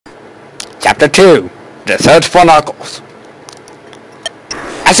Chapter 2, The Search for Knuckles.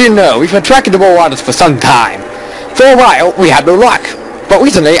 As you know, we've been tracking the Marauders for some time. For a while, we had no luck. But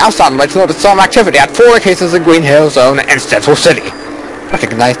recently, our satellites noticed some activity at 4 locations in Green Hill Zone and Central City.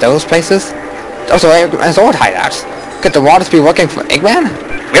 Recognize those places? Those are Eggman's old hideouts. Could the Marauders be working for Eggman?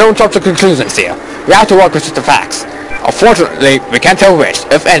 We don't jump to conclusions here. We have to work with just the facts. Unfortunately, we can't tell which,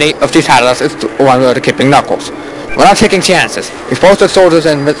 if any, of these hideouts is the one where they're keeping Knuckles. We're not taking chances. We've posted soldiers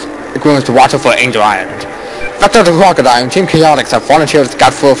and agreements to watch out for Angel Island. Vector the Crocodile and Team Chaotix have volunteered to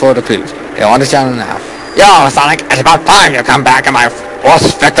scout for further clues. They're on the channel now. Yo, Sonic, it's about time you come back in my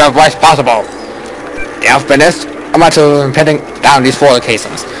worst Vector voice possible. The elf business, I'm about to be pinning down these 4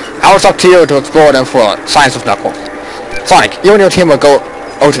 locations. Now it's up to you to explore them for signs of Knuckles. Sonic, you and your team will go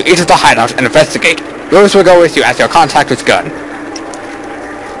to each of the hideouts and investigate. Rouge will go with you as your contact with Gun.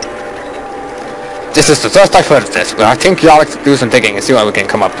 This is the first I've heard of this. We'll have Team Chaotix do some digging and see what we can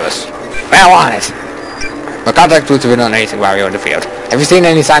come up with. Well on it. My contact routes have been on anything while we were in the field. Have you seen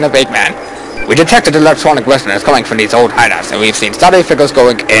any sign of Eggman? We detected electronic resonance coming from these old hideouts, and we've seen steady figures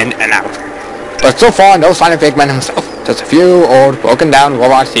going in and out. But so far, no sign of Eggman himself. Just a few old, broken down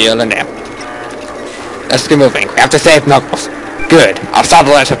robots here and there. Let's get moving. We have to save Knuckles. Good. Our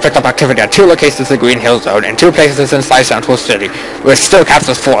satellites have picked up activity at 2 locations in Green Hill Zone and 2 places inside Central City, where it still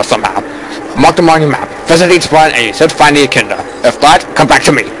captures 4 somehow. Mark them on your map. Visit each one and you should find the Echidna. If not, come back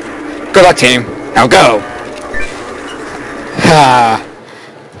to me. Good luck, team. Now go!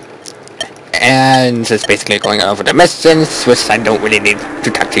 And it's basically going over the missions, which I don't really need to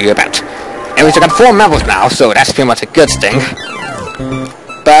talk to you about. And we've got 4 members now, so that's pretty much a good thing.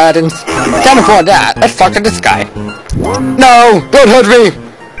 But instead of all that, let's talk to this guy. No! Don't hurt me!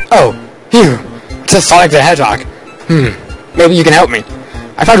 Oh, you. It's just Sonic the Hedgehog. Maybe you can help me.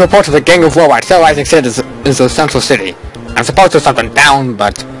 I've had reports of a gang of worldwide terrorizing cities in the Central City. I'm supposed to shut them down,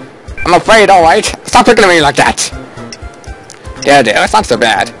 but I'm afraid, alright. Stop looking at me like that. There, it's not so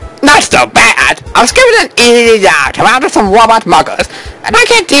bad. Not so bad! I was given an easy job to murder some robot muggers, and I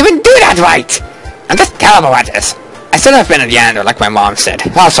can't even do that right! I'm just terrible at this. I should have been a Yander, like my mom said.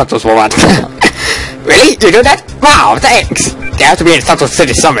 I'll shut those robots. Really? You do that? Wow, thanks! They have to be in Central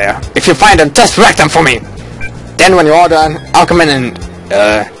City somewhere. If you find them, just wreck them for me! Then when you're all done, I'll come in and,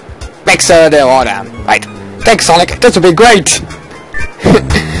 make sure they're all down. Right. Thanks, Sonic. This would be great!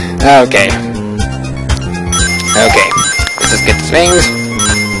 Okay. Let's just get the things.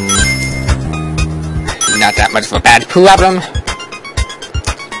 Not that much of a bad problem.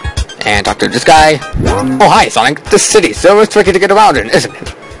 And talk to this guy. Oh, hi, Sonic. This city's so tricky to get around in, isn't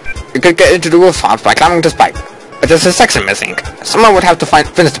it? You could get into the roof house by climbing this pipe. But there's a section missing. Someone would have to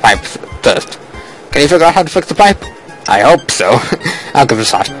finish the pipe first. Can you figure out how to fix the pipe? I hope so. I'll give it a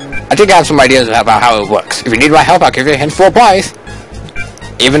shot. I think I have some ideas about how it works. If you need my help, I'll give you a hint for a prize.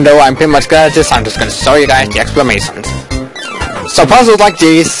 Even though I'm pretty much good at this, I'm just going to show you guys the explanations. So puzzles like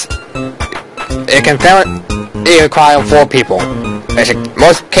these, it can apparently require 4 people.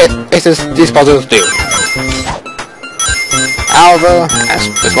 Most cases, these puzzles do. However, as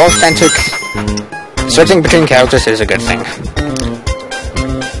with most fanfics, switching between characters is a good thing.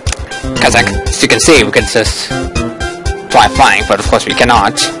 Because as you can see, we could just try flying, but of course we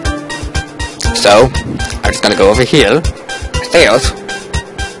cannot. So, I'm just gonna go over here, stairs,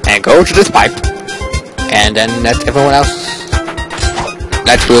 and go to this pipe, and then let everyone else,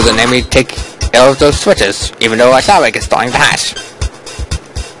 let Rouge and Amy take care of those switches, even though I sound like it's starting to hatch.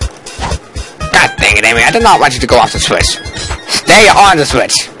 God dang it, Amy, I did not want you to go off the switch. Stay on the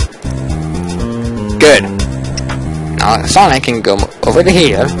switch! Good. Now Sonic can go over to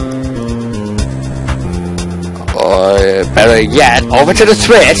here, or better yet, over to the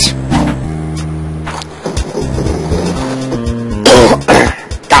switch.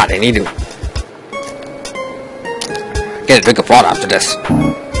 God, I need to get a drink of water after this.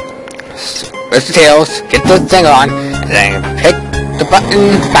 Press the tails, get the thing on, and then pick the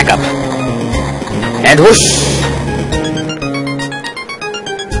button back up. And whoosh!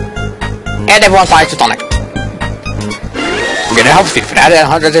 And everyone flies to Sonic. We're gonna help feed for that at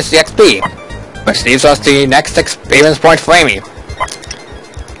 160 XP. Which leaves us the next experience point for Amy.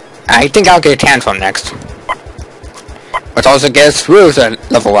 I think I'll get a Tantrum next. Which also gives Rouge a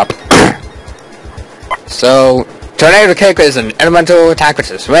level up. So, Tornado Kick is an elemental attack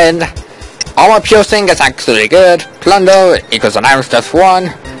which is wind. Armor Piercing is actually good. Plunder equals an Iron Stuff 1.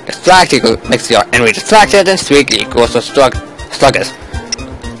 Distract makes your enemy distracted. And Streak equals a Sluggish.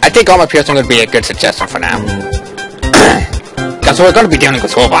 I think Armor Piercing would be a good suggestion for now. Because we're going to be dealing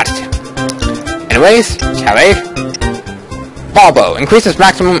with robots. Anyways, shall we? Barbo increases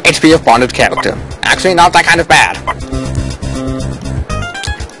maximum HP of bonded character. Actually, not that kind of bad.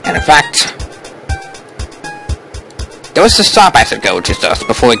 And in fact, there was a stop I should go to just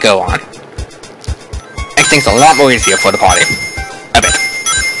before we go on. Makes things a lot more easier for the party. A bit.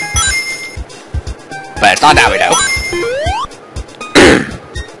 But it's not that way though.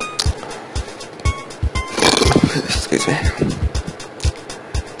 Excuse me.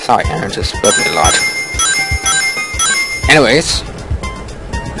 Sorry, I'm just burping a lot. Anyways.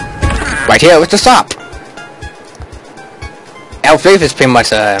 Right here with the stop. Health leaf is pretty much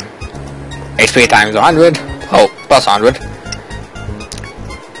HP times 100. Oh, plus 100.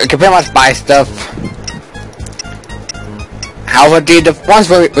 You can pretty much buy stuff. However, the ones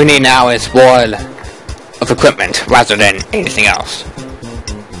we need now is wall of equipment rather than anything else.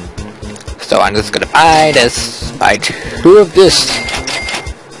 So I'm just gonna buy this, buy 2 of this,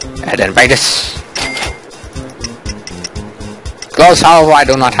 and then buy this. Gloves, however, I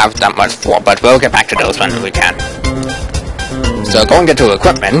do not have that much for, but we'll get back to those when we can. So going into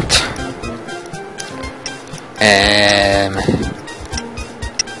equipment.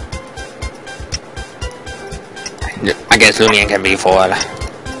 I guess Lunian can be for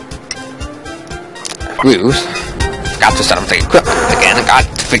Rouge. Got to set up the equipment again. God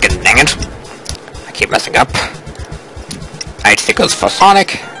freaking dang it. I keep messing up. Light stickers for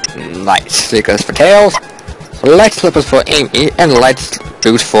Sonic. Light stickers for Tails. Light slippers for Amy. And light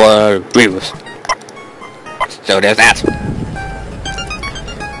boots for Rouge. So there's that.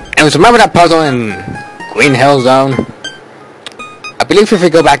 And remember that puzzle in Green Hill Zone? I believe if we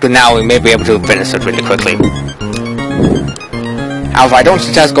go back to now, we may be able to finish it really quickly. However, I don't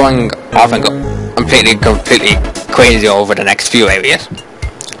suggest going off and go completely crazy over the next few areas.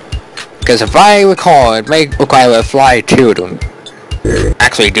 Because if I recall, it may require a fly too to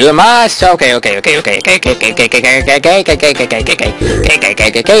actually do it much. Okay, let's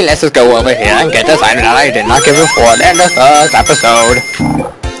just go over here and get this item that I did not give before in the first episode.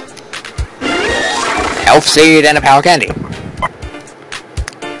 Elf seed and a power candy.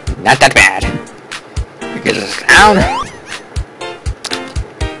 Not that bad. Get this down.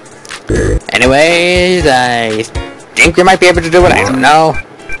 Anyways, I think we might be able to do it. I don't know.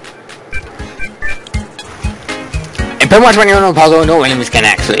 And pretty much when you're in a puzzle, no enemies can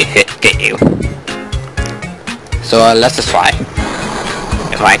actually get you. So let's just try.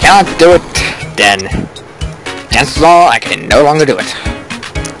 If I cannot do it, then chances are I can no longer do it.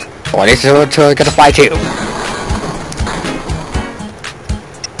 Or at least to get a fly too.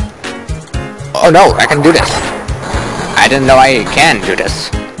 Oh no, I can do this. I didn't know I can do this.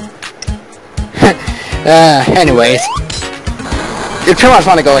 Anyways. You pretty much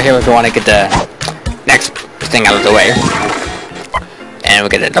want to go here if you want to get the next thing out of the way. And we'll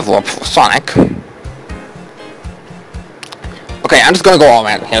get a level up for Sonic. Okay, I'm just gonna go all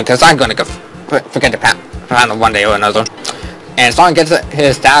around here because I'm gonna go forget to pound one day or another. And Sonic gets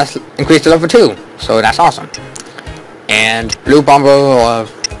his stats increased to level 2, so that's awesome. And Blue Bomber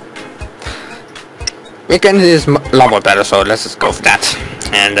Weekend is a lot more better, so let's just go for that.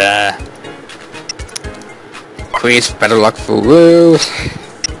 And increase better luck for Rouge.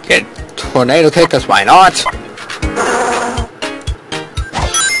 Get Tornado Kick, cause why not?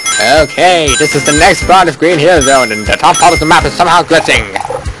 Okay, this is the next part of Green Hill Zone, and the top part of the map is somehow glitching.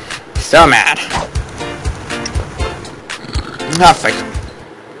 So mad. Perfect.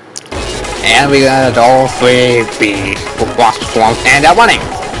 And we got all 3 B wasp swamps and they're running.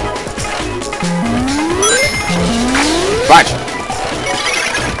 Right.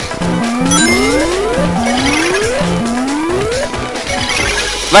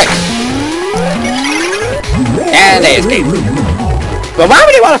 Right. And they escape. But why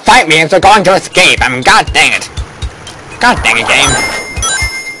would they want to fight me if they're going to escape? I mean, god dang it. God dang it, game.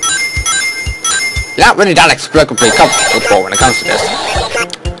 You're not really that explicably comfortable when it comes to this.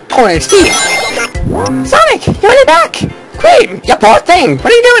 Oh, and it's Steve. Sonic, you're really back. Great, you poor thing. What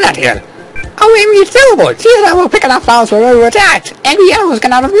are you doing out here? Oh, Amy, it's terrible. She and I were picking up files where we were attacked. Angry animals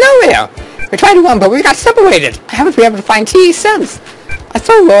got out of nowhere. We tried to run, but we got separated. I haven't been able to find T since. I'm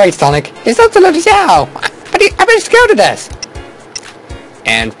so worried, Sonic. He's absolutely how. But I've been scared of this.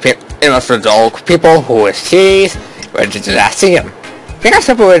 And it was for the old people who was T's. Where did I see him? He got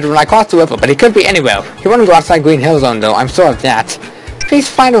separated when I crossed the river, but he could be anywhere. He wouldn't go outside Green Hill Zone, though. I'm sure of that. Please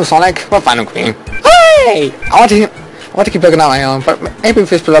find him, Sonic. We'll find him, Green. Hey! I want to keep looking out my own, but maybe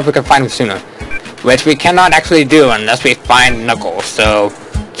if we split up, we can find him sooner. Which we cannot actually do unless we find Knuckles, so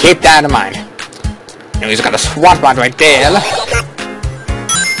keep that in mind. And he's got a SWAT bot right there.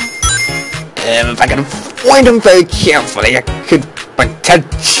 If I can find him very carefully, I could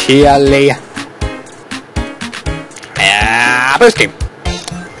potentially... escape.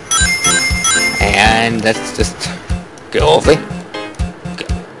 And let's just go over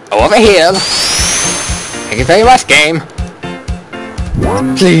here. Thank you very much, game.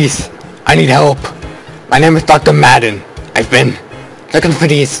 Please, I need help. My name is Dr. Madden. I've been looking for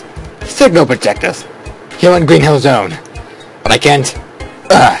these signal projectors here in Green Hill Zone, but I can't.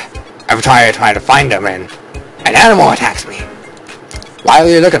 Every time I try to find them, and an animal attacks me. Why are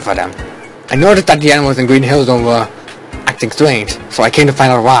you looking for them? I noticed that the animals in Green Hill Zone were acting strange, so I came to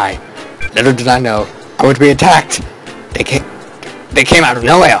find out why. Little did I know I would be attacked. They came out of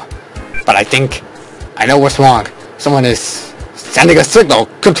nowhere, but I think I know what's wrong. Someone is sending a signal,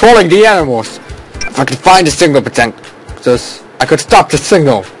 controlling the animals. If I could find the signal protectors, I could stop the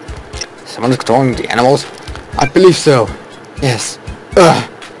signal. Someone is controlling the animals? I believe so. Yes.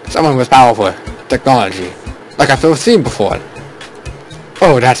 Someone with powerful technology, like I've never seen before.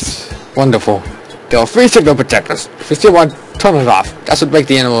 Oh, that's wonderful. There are 3 signal protectors. If you still want, turn it off. That should make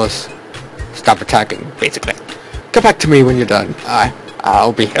the animals stop attacking, basically. Come back to me when you're done.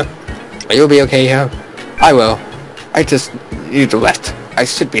 I'll be here. Will you be okay here? I will. I just need to rest. I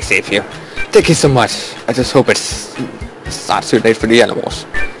should be safe here. Thank you so much. I just hope it's not too late for the animals.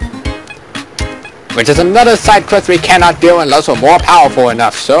 Which is another side quest we cannot do unless we're more powerful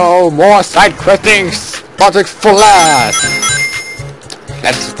enough. So, more side questing projects for last.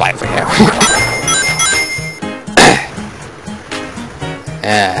 Let's just fly for here.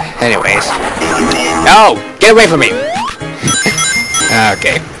 Anyways. No! Get away from me!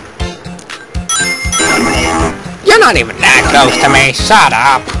 Okay. You're not even that close to me. Shut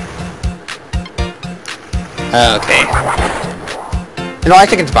up. Okay. You know, I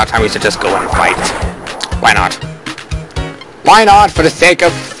think it's about time we should just go and fight. Why not? Why not, for the sake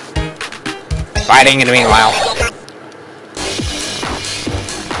of fighting in the meanwhile?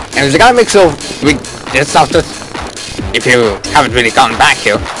 And we gotta make sure this stuff just, if you haven't really gotten back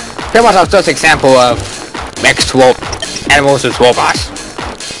here, pretty much just an example of mixed animals with robots.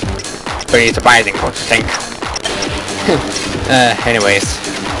 Pretty surprising, don't you think? Anyways.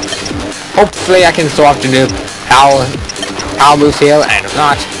 Hopefully I can show off the new power moves here, and if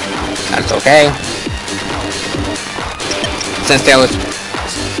not, that's okay. Since there was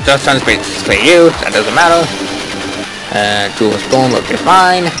just trying to basically used, that doesn't matter. Dual Storm will be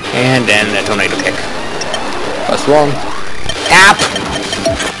fine, and then a Tornado Kick. Plus Swarm. Tap!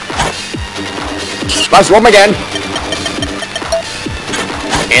 Plus Swarm again!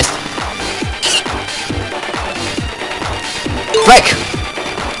 Yes. Flick!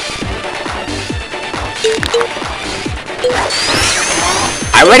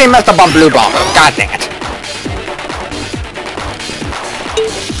 I already messed up on Blue Bomber. God dang it.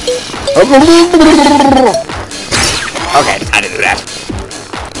 Okay, I didn't do that.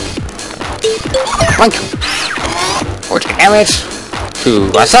 Boink. 14 damage to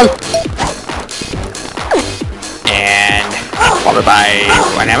Russell. And followed by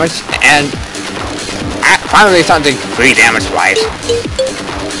 1 damage. And finally something 3 damage twice.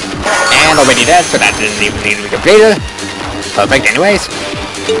 And already dead, so that didn't even need to be completed. Perfect anyways.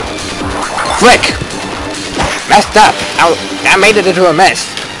 Flick! Messed up! Now, that made it into a mess.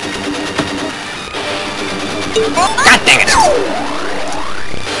 God dang it!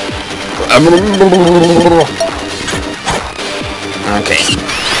 Okay.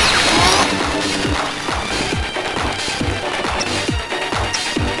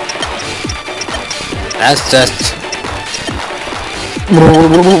 That's just...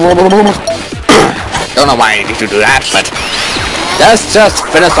 Don't know why I need to do that, but... Let's just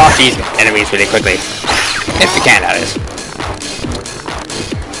finish off these enemies really quickly. If we can, that is.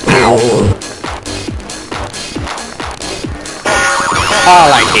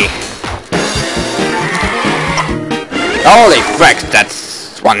 Alrighty. Holy frick,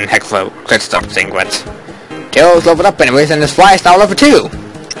 that's one heck of a good stuff thing, but... Tail's leveled up anyways, and this fly is now level 2.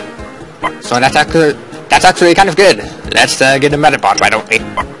 So that's actually kind of good. Let's get a Metapod, why don't we?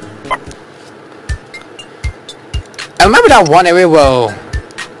 I remember that one area where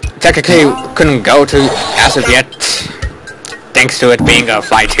technically couldn't go to as of yet, thanks to it being a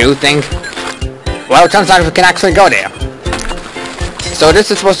Fly 2 thing. Well, it turns out we can actually go there. So this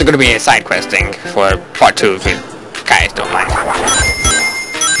is supposed to be a side quest thing for part 2 if you guys don't mind.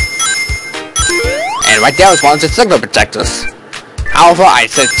 And right there is one of the signal protectors. However, I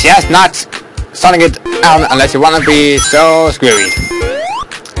suggest not starting it down unless you want to be so screwy.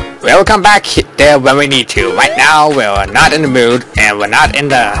 We'll come back there when we need to. Right now, we're not in the mood, and we're not in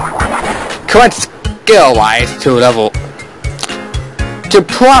the current skill-wise to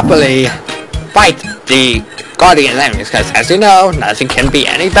properly fight the Guardian enemies, because as you know, nothing can be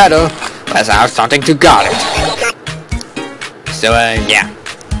any better without something to guard it. So, yeah.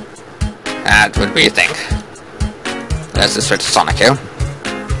 That would be a thing. Let's just switch to Sonic here.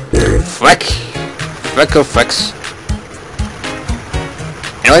 Frick! fricks.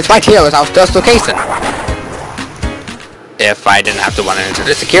 Anyways, right here is our first location. If I didn't have to run into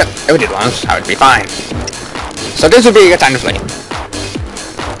the security ones, I would be fine. So this would be a good time to play.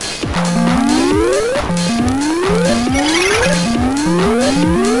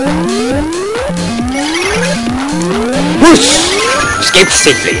 Whoosh! Escaped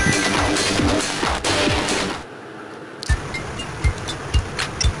safely.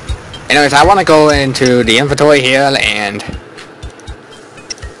 Anyways, I want to go into the inventory here and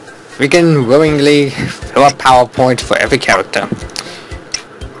we can willingly fill up PowerPoint for every character.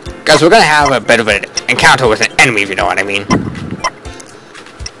 Because we're going to have a bit of an encounter with an enemy, if you know what I mean.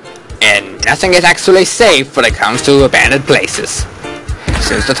 And nothing is actually safe when it comes to abandoned places.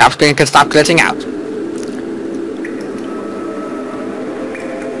 Since the top screen can stop glitching out.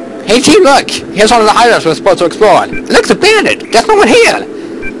 Hey team, look! Here's one of the hideouts we're supposed to explore. It looks abandoned! There's no one here!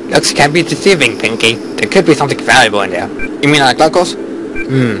 Looks can be deceiving, Pinky. There could be something valuable in there. You mean like Knuckles?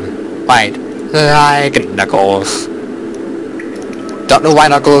 Right. Like Knuckles. Don't know why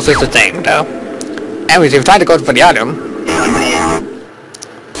Knuckles is the thing, though. Anyways, if you try to go for the item,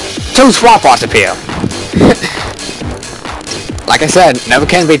 2 swamp pots appear. Like I said, never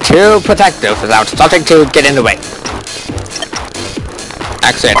can be too protective without something to get in the way.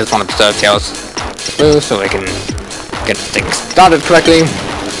 Actually, I just want to preserve Tails through so we can get things started correctly.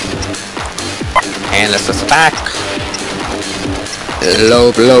 And let's just attack.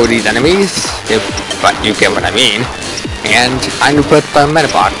 Low below these enemies, but you get what I mean. And I'm gonna put the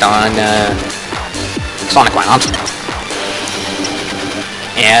Metapod on Sonic Round.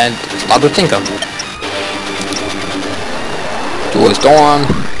 And start with Tinker. Dual Storm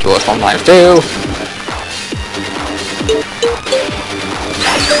times 2.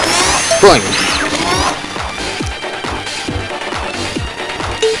 Boom.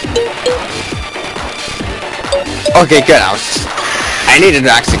 Okay, good. I needed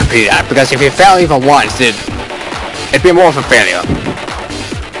to actually complete that because if you fail even once, it'd be more of a failure.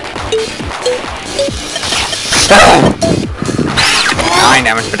 9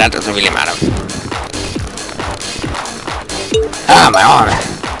 damage, but that doesn't really matter. Ah, my arm.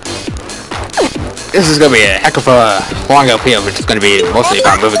 This is gonna be a heck of a long appeal, which is gonna be mostly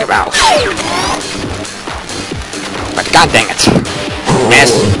about moving about. But god dang it.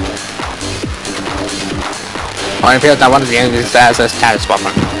 Miss. Well, it appears that one of the enemies has a status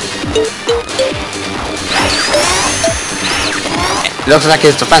weapon. It looks like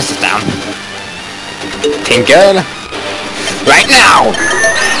his defense is down. Tinker. Right now!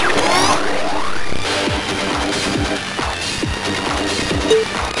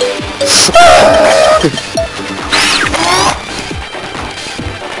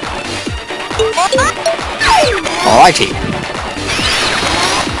 Alrighty.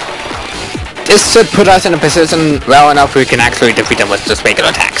 This should put us in a position well enough we can actually defeat them with just regular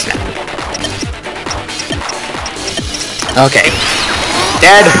attacks now. Okay.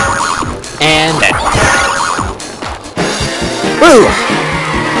 Dead. And dead. Woo!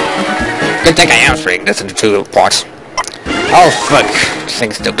 Good thing I am freeing this into 2 parts. Oh fuck. This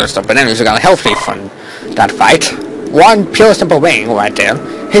thing's still good stuff, but enemies are gonna help me from that fight. One pure simple wing right there.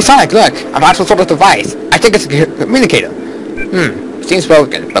 Hey Sonic, look! I found some sort of device. I think it's a communicator. Seems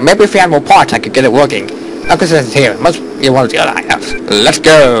broken, but maybe if we had more parts I could get it working. Knuckles says here, it must be one of the other items. Let's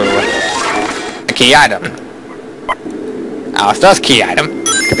go! A key item. Our first key item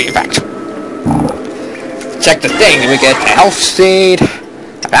could be in fact. Check the thing, we get a health seed,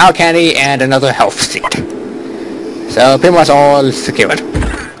 a power candy, and another health seed. So pretty much all secured.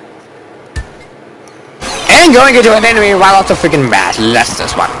 And going into an enemy right off the freaking bat. Let's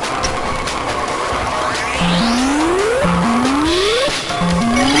this one.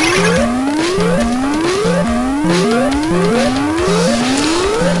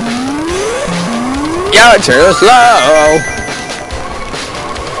 You're too slow.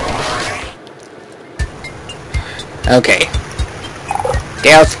 Okay.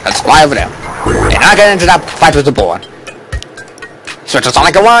 Tails, let's fly over there. And I get into that fight with the board. Switch to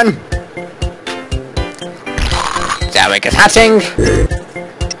Sonic 1. Derek is hatching.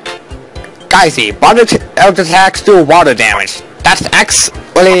 Guys, the water attacks do water damage. That's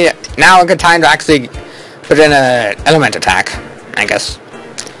actually now a good time to actually put in an element attack, I guess.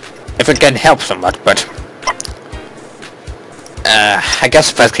 If it can help somewhat, but I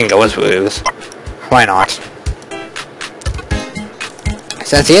guess first can go as Rouge. Why not?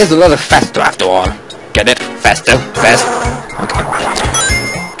 Since he is a little faster after all. Get it? Faster? Fast? Okay.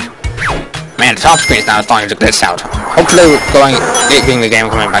 Man, the top screen is now starting to glitch out. Hopefully being the game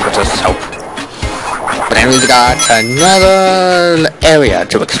coming back will just help. But then we've got another area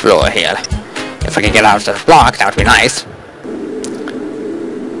to explore here. If I can get out of the block, that would be nice.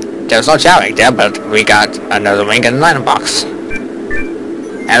 There's no chariot there, but we got another ring and an item box.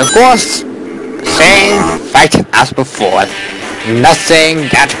 And of course, same fight as before. Nothing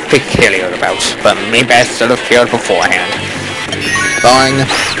that peculiar about, but maybe I should have feared beforehand. Going,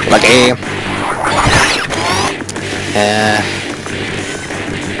 lucky.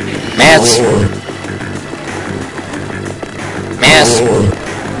 Miss. Miss.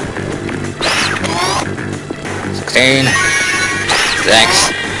 16.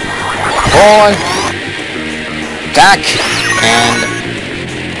 6. 4. Attack. And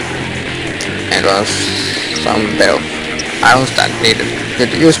it was some bit of items that needed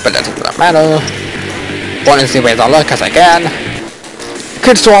good use, but that doesn't matter. Want to see ways I'll look as I can.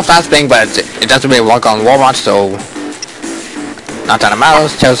 Could show off that thing, but it doesn't really work on Warwatch, so not that it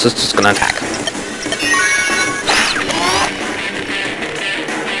matters. Chelsea's just gonna attack.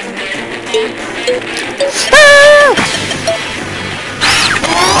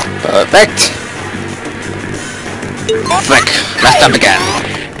 Perfect. Frick. Messed up again.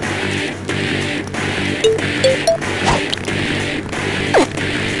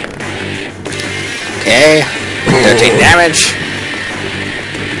 Okay. 13 damage.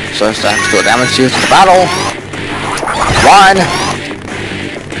 So it's time to do damage used in the battle. 1.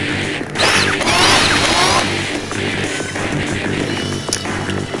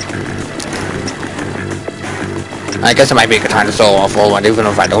 I guess it might be a good time to solo off roll one, even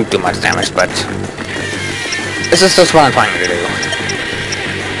if I don't do much damage, but this is just what I'm trying to do.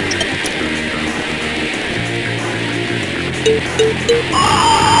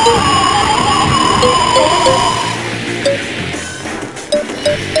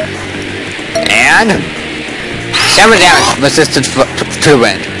 And 7 damage resistant to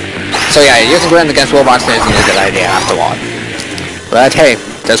wind. So yeah, using wind against robots isn't a good idea after all. But hey,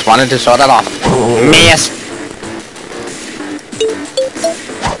 just wanted to show that off. Miss.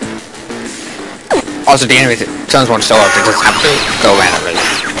 Also, the enemy turns won't show up; they just have to go randomly.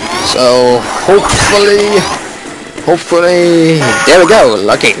 So hopefully, there we go.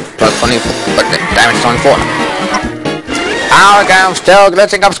 Lucky plus 20, but damage 24. Power cam still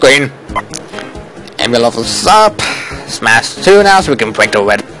glitching up screen. And we levels up. Smash 2 now, so we can break the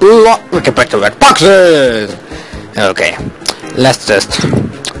red block. We can break the red boxes. Okay, let's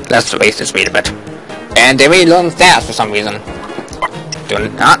raise the speed a bit. And they really learn fast for some reason. Do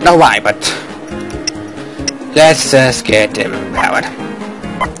not know why, but let's just get them empowered.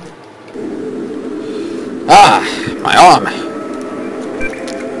 Ah, my arm.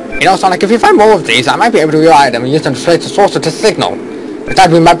 You know, Sonic, if you find more of these, I might be able to rewrite them and use them to trace the source of the signal. With that,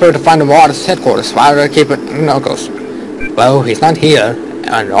 we might be able to find the Marauders' headquarters. Why would I keep it in Locos? Well, he's not here,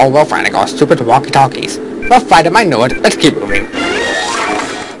 and all we're finding are stupid walkie-talkies. Rough fighter might know it. Let's keep moving.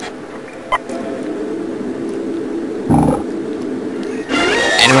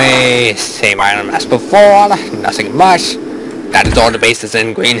 Anyway, same item as before, nothing much. That is all the bases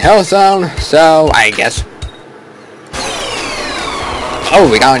in Green Hill Zone, so I guess. Oh,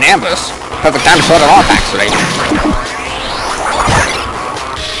 we got an ambush. Perfect time to sort it off, actually.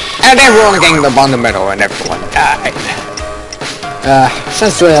 And everyone getting the bond in the middle, and everyone died.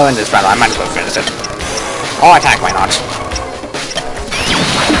 Since we're in this battle, I might as well finish it. Or attack, why not?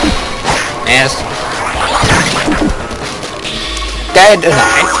 Yes. Dead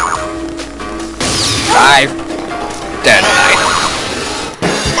tonight. 5. Dead tonight.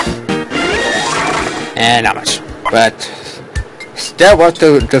 And not much. But still worth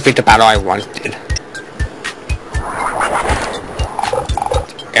to defeat the battle I once did.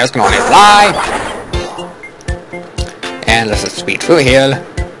 Guys can only fly. And let's just speed through here.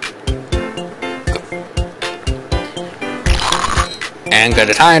 And go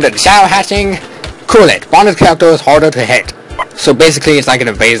to time to the shower hatching. Cool it. Bonded character is harder to hit. So basically it's like an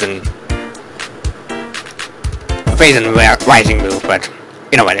invasion rising move, but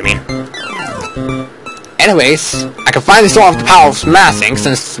you know what I mean. Anyways, I can finally show off the power of smashing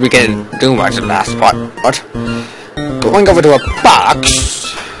since we can do much in the last part. But going over to a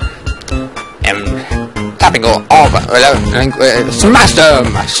box and tapping all smash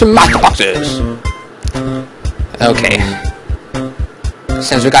them! Smash the boxes! Okay.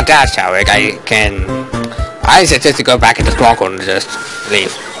 Since we got that shower, I suggest to go back into Stronghold and just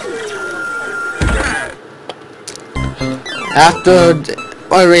leave. After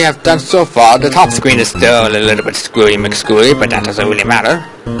what we have done so far, the top screen is still a little bit screwy McScrewy, but that doesn't really matter.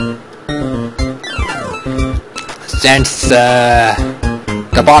 Since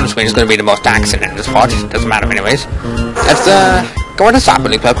the bottom screen is going to be the most action in this part, it doesn't matter anyways. Let's go on to stop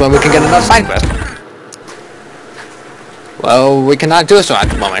really quick when we can get another side quest. Well, we cannot do so at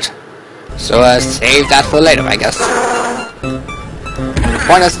the moment. So save that for later, I guess.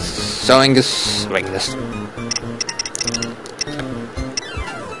 Point us showing this this.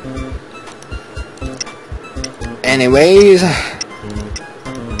 Anyways,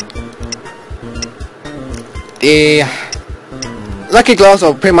 the lucky gloves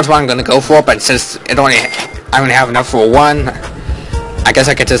are pretty much what I'm gonna go for, but since I only have enough for one, I guess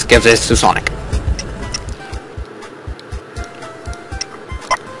I could just give this to Sonic.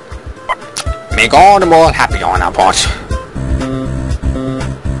 Make all the more happy on our part.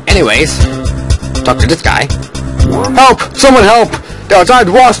 Anyways, talk to this guy. Help! Someone help! There are giant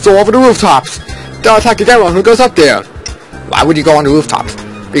wasps all over the rooftops! They'll attack everyone who goes up there! Why would you go on the rooftops?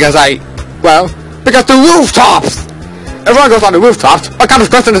 Because because the rooftops! Everyone goes on the rooftops? What kind of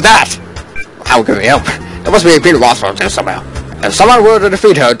question is that? How can we help? There must be a big wasp out there somewhere. If someone were to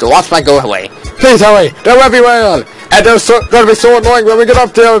defeat her, the wasps might go away. Please hurry! They're everywhere! And they're gonna be so annoying when we get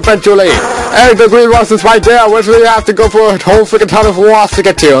up there eventually! And the green wasp is right there, which we have to go for a whole freaking ton of wasps to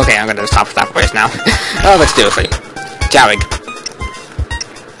get to. Okay, I'm gonna stop that voice now. Oh, but seriously. Jarrig.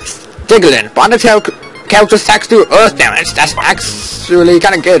 Diglin, bond of characters attacks do earth damage. That's actually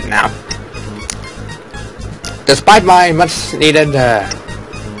kinda good now. Despite my much needed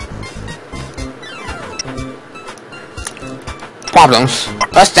problems,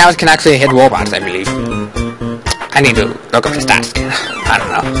 earth damage can actually hit robots, I believe. I need to look up the stats again. I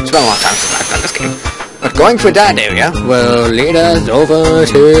don't know. It's been a long time since I've done this game. But going through that area will lead us over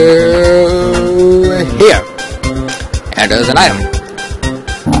to here. And there's an item.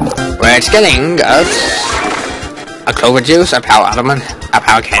 Where it's getting us a clover juice, a power element, a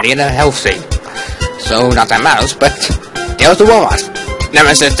power candy, and a health seed. So not that matters, but there's the robot.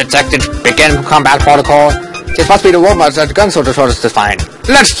 Nemesis detected. Begin combat protocol. This must be the robots that the gun soldier told us to find.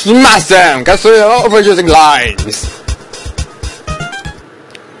 Let's smash them, cause they're overusing lines.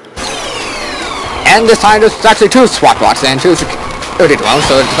 And this time there's actually 2 SWAT bots and 2 security drones,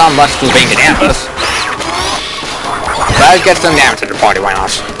 so it's not much to being the damage. But get some damage to the party, why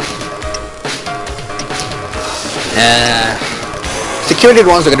not? Security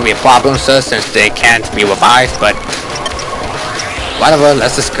drones are gonna be a problem, sir, since they can't be revived, but whatever,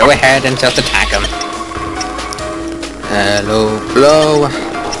 let's just go ahead and just attack them. Hello, blow.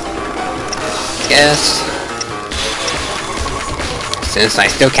 Yes. Since I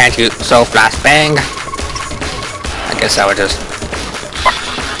still can't use flash bang, I guess I would just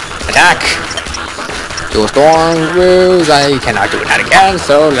attack. Do a storm Rouge. I cannot do that again,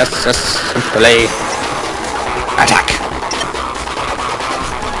 so let's just simply attack.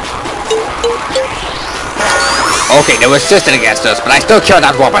 Okay, they were resistant against us, but I still killed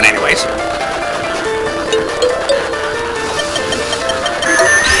that robot anyways.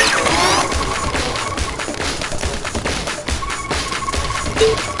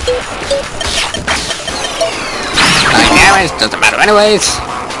 Doesn't matter anyways.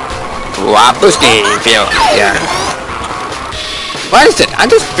 Wabuski feel yeah. What is it? I'm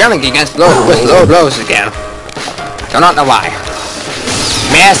just failing against low blows again. I do not know why.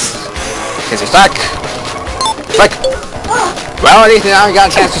 Miss! Is he stuck? Flick! Well, at least now you got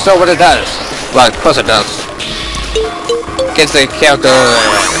a chance to show what it does. Well, of course it does. Gets the character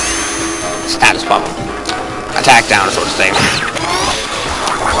status bubble. Attack down, sort of thing.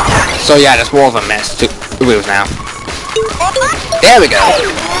 So yeah, there's more of a mess to move now. There we go.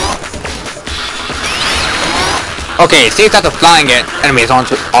 Okay, it seems that the flying enemies aren't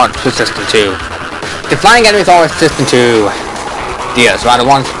resistant to. The flying enemies are resistant to Diaz, while the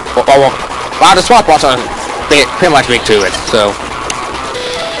ones, while the SWAT bots are pretty much weak to it. So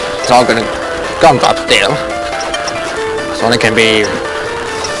it's all gonna gumdrop still. So it can be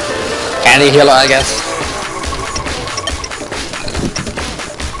candy healer, I guess.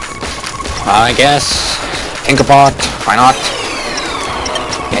 I guess. Tinkerbot, why not?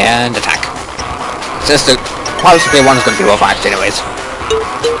 And attack. Since the possibly one is going to be revived anyways.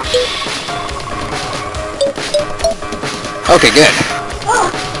 Okay, good.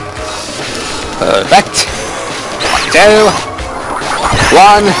 Perfect. 1, 2.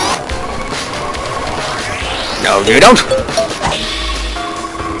 1. No, you don't.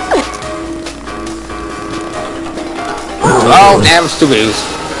 Oh, damage to Rouge.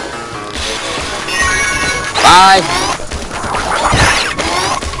 5.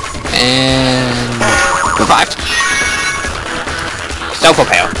 And revived.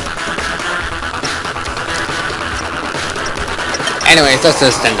 Self-repair. Anyways, let's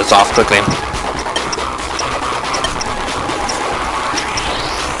just end this off quickly.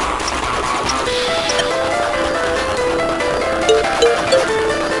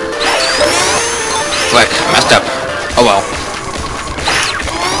 Flick, messed up. Oh well.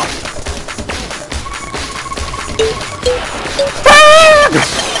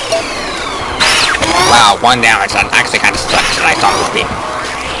 Wow, 1 damage. That actually kind of sucks than I thought it would be.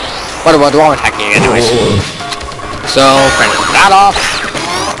 What about wall attacking anyways? So, finish that off.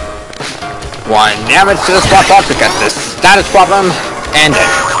 1 damage to the spot bot because this status problem ended.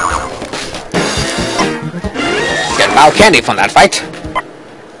 Get Bao Candy from that fight.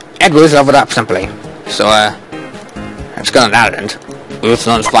 And Rouge leveled up simply. So, it's good on that end. Rouge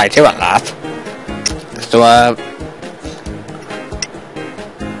on fly too at last. So,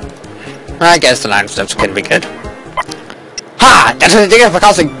 I guess the 9 steps can be good. Ha! That's what I did for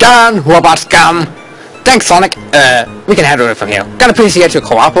causing gun, robot scum! Thanks, Sonic. We can handle it from here. Gotta appreciate your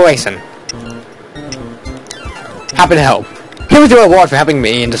cooperation. Happy to help. Here is your reward for helping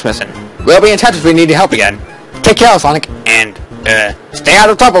me in this mission. We'll be in touch if we need your help again. Take care, Sonic, and, stay out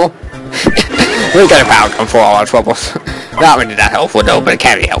of trouble. We got a power gun for all our troubles. Not really that helpful though, but it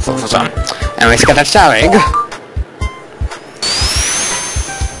can be helpful for some. And we just got that star egg.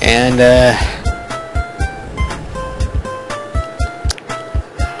 And,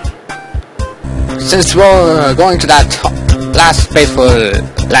 since we're going to that last space for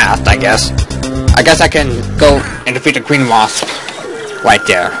last, I guess I can go and defeat the Green Wasp right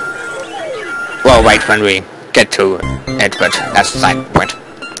there. Well, right when we get to it, but that's the side point.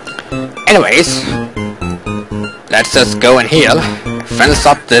 Anyways, let's just go and heal. Finish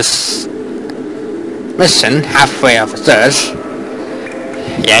up this mission halfway of the search.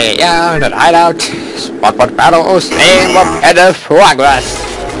 Yeah, the hideout. Spot battles, aim up at the progress.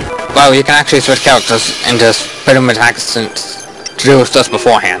 Well, you can actually switch characters and just put them attacks and to do stuff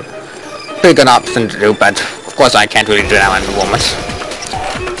beforehand. Pretty good option to do, but of course I can't really do that at the moment.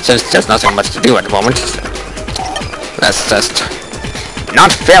 Since there's nothing much to do at the moment. Let's just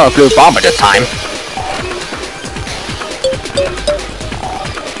not fail a blue bomb at this time.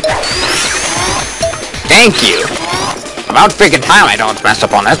 Thank you! About freaking time I don't mess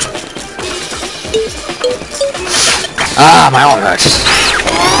up on it. Ah, my arm hurts.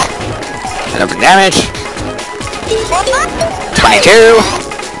 Enough damage. 22.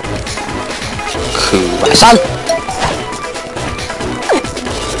 Cool, son.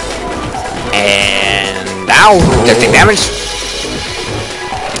 And now, 15 damage.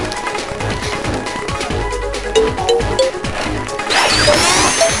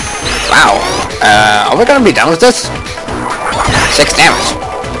 Wow. Are we gonna be done with this? 6 damage.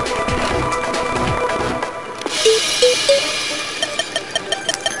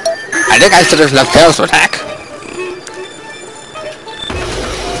 I think I should have left Tails to attack.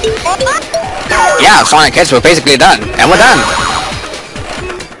 Yeah, Sonic hits, we're basically done. And we're done.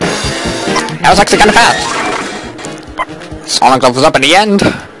 That was actually kind of fast. Sonic levels up in the end.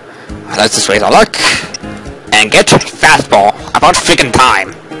 Let's just raise our luck. And get fastball. About freaking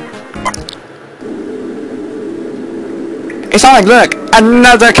time. Hey Sonic, look!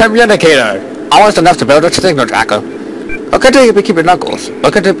 Another communicator! Almost enough to build a signal tracker. Look at it, we keep your knuckles.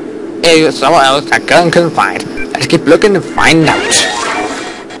 Look at it, somewhere else that gun can find. Let's keep looking to find out.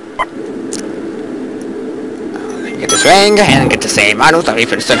 Get this ring, and get the same models that we've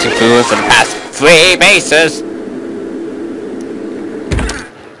been searching through for the past 3 bases.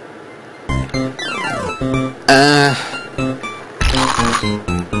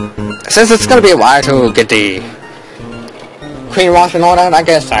 Since it's gonna be a while to get the Queen Wasp and all that, I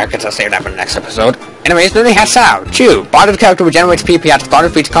guess I could just save that for the next episode. Anyways, then they have Sao. Chew. Body of the character regenerates PP at the start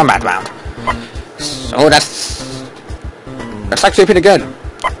of each combat round. So that's actually pretty good.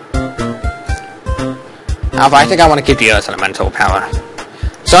 However, I think I want to keep the Earth's elemental power.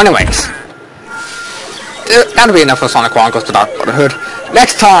 So anyways, that'll be enough for Sonic Chronicles The Dark Brotherhood.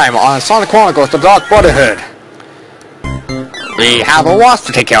 Next time on Sonic Chronicles The Dark Brotherhood, we have a wasp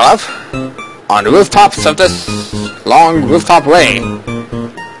to take care of on the rooftops of this long rooftop way.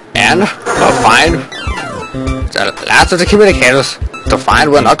 And we'll find the last of the communicators to find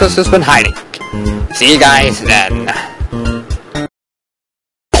where Knuckles has been hiding. See you guys then.